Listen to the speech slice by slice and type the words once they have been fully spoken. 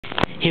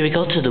Here we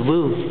go to the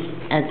roof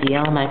at the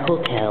Alamac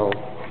Hotel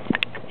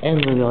in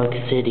New York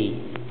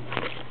City.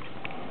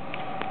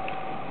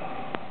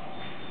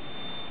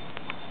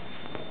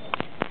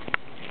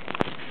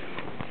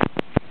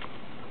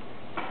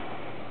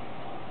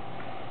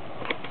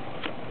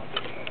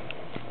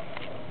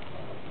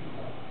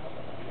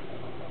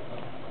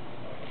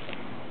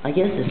 I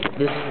guess it's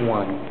this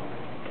one.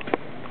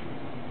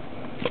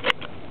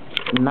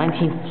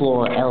 19th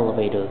floor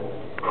elevator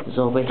is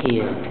over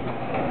here.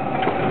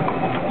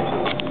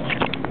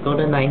 Go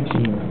to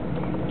 19.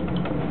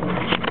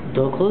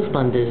 Door close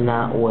button does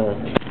not work.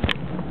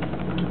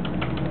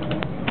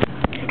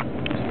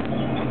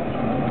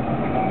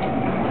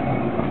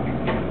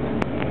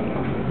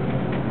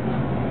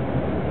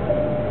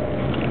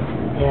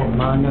 Yeah,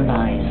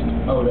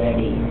 modernized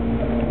already.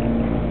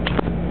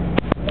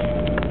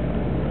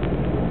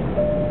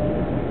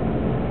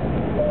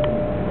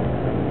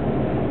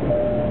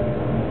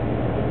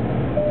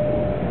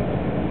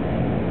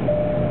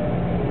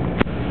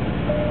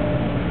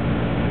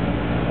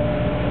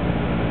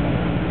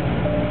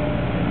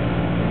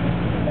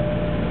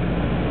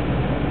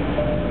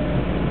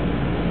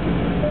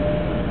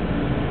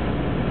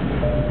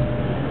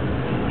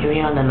 Here we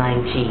are on the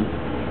 19th.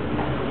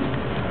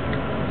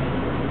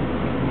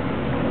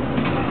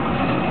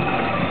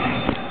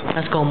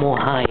 Let's go more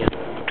higher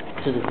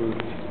to the roof.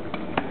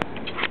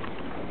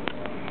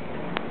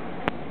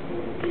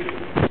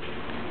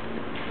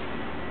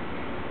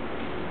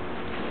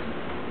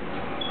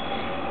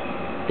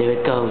 There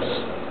it goes.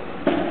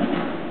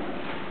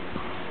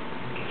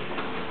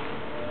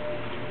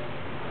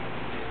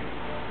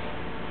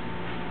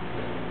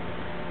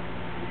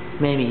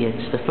 Maybe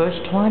it's the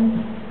first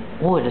one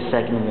or the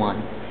second one.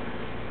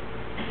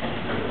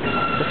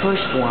 The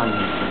first one.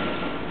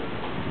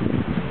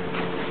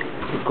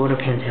 Go to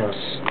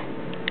penthouse.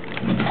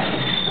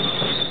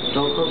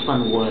 Door close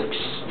button works.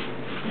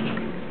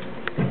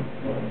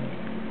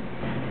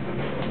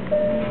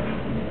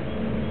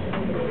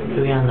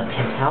 Here we are on the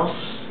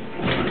penthouse.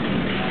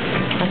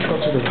 Let's go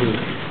to the roof.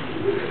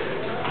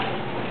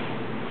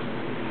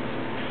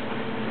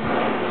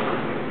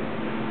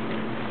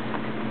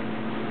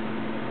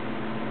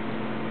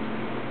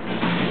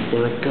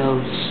 There it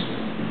goes.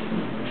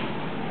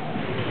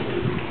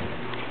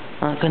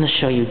 I'm gonna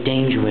show you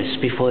dangerous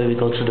before we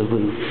go to the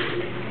roof.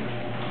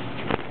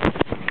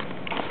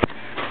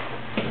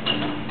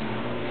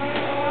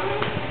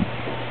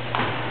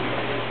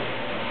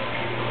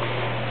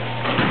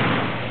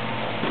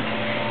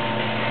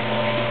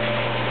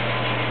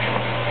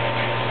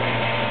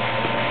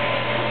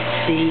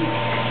 See?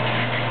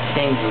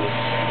 Dangerous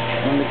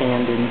and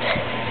abandoned.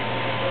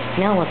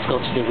 Now let's go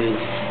to the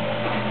roof.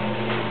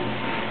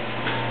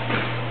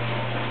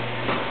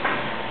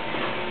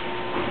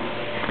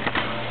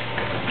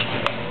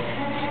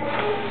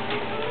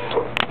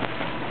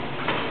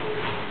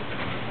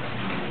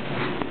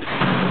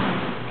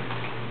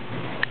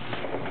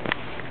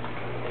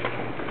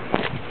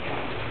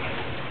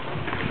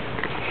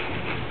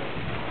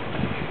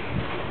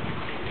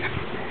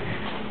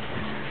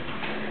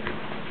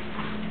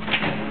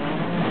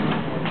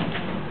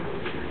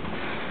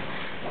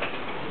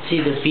 See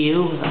the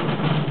view?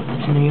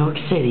 It's New York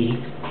City.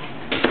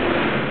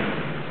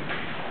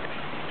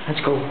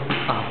 Let's go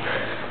up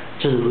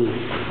to the roof.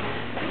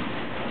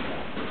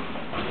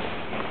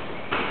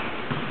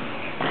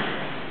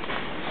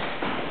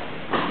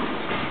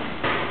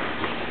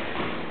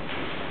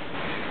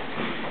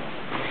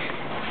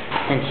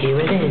 And here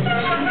it is.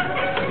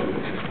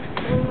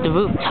 The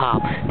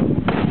rooftop.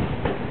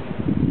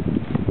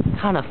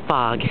 Kind of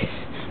fog,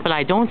 but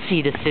I don't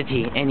see the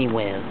city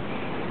anywhere.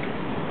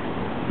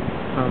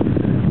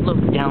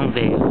 Look down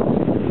there.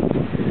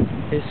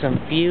 There's some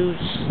views.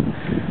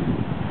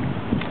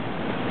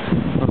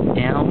 Look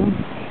down.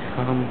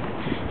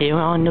 Here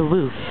on the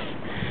roof,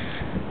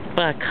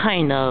 but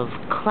kind of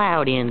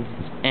cloudy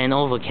and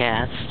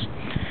overcast.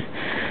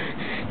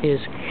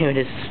 Here it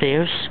is,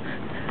 stairs.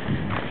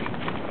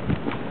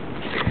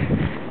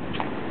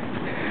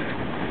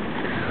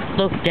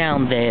 Look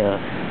down there.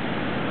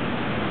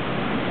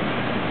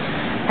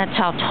 That's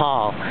how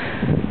tall.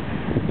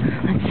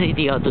 Let's see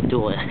the other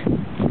door.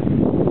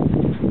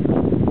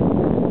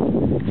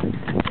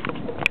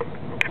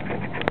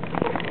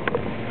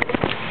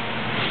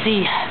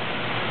 See,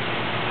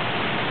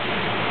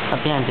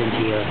 abandoned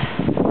here.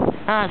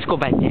 Let's go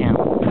back down.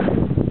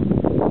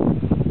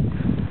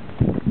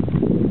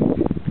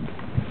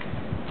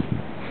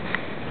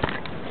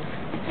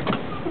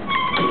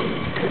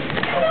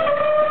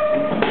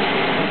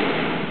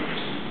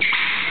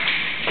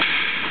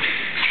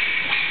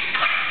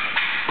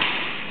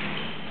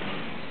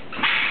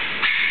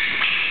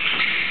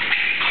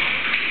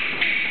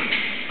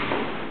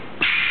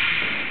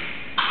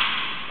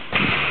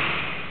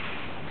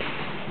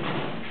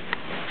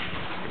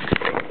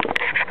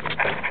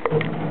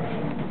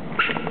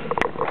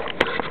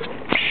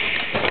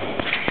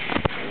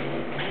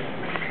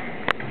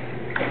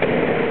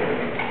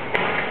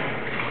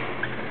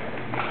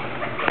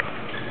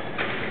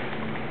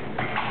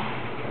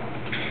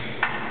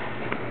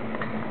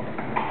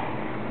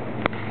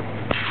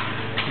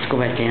 Go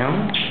back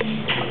down.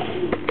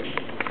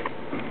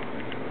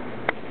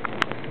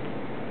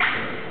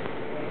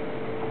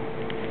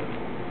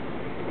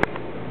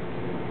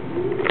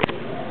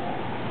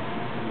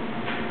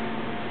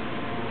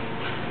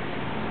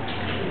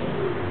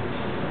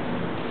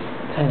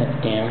 Kind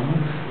of down.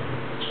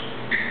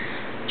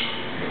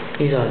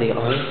 These are the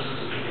arts.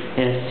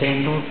 There's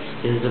sandals.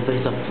 There's a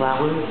vase of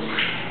flowers.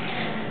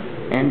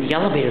 And the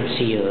elevator's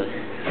here.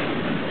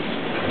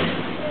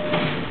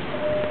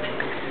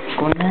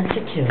 Going on to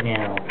 2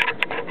 now.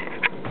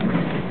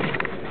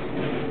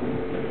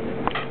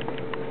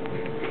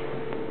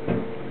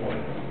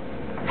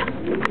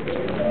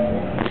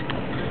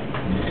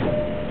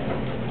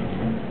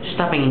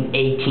 Stopping in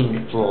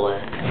 18th floor.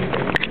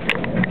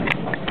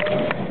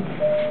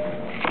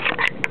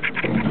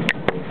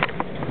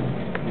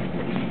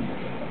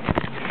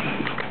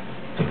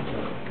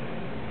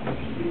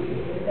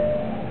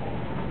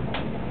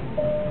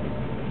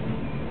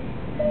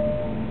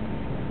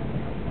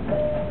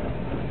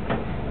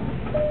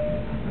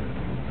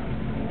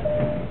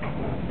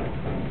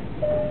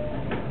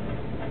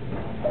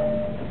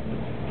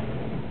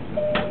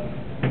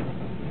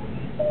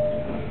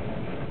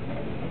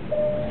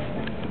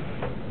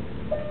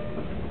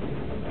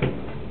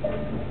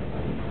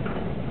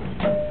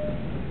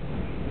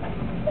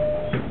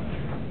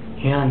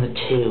 Here on the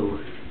 2.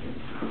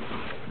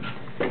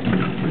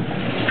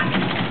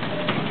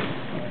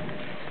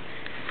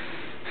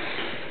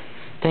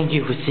 Thank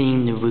you for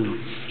seeing the roof.